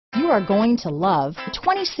are going to love the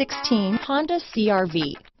 2016 Honda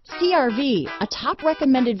CR-V. CR-V, a top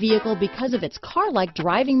recommended vehicle because of its car-like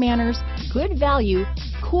driving manners, good value,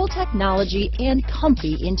 cool technology, and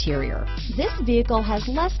comfy interior. This vehicle has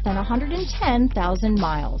less than 110,000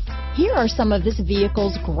 miles. Here are some of this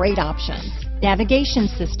vehicle's great options: navigation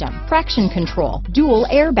system, traction control, dual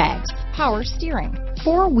airbags, power steering,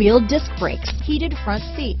 four-wheel disc brakes, heated front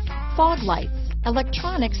seats, fog lights,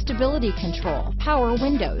 electronic stability control, power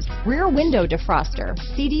windows, rear window defroster,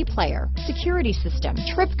 CD player, security system,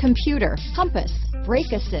 trip computer, compass,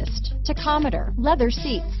 brake assist, tachometer, leather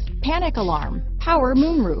seats, panic alarm, power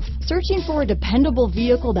moonroof. Searching for a dependable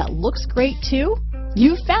vehicle that looks great too?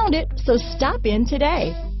 You found it, so stop in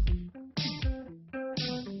today.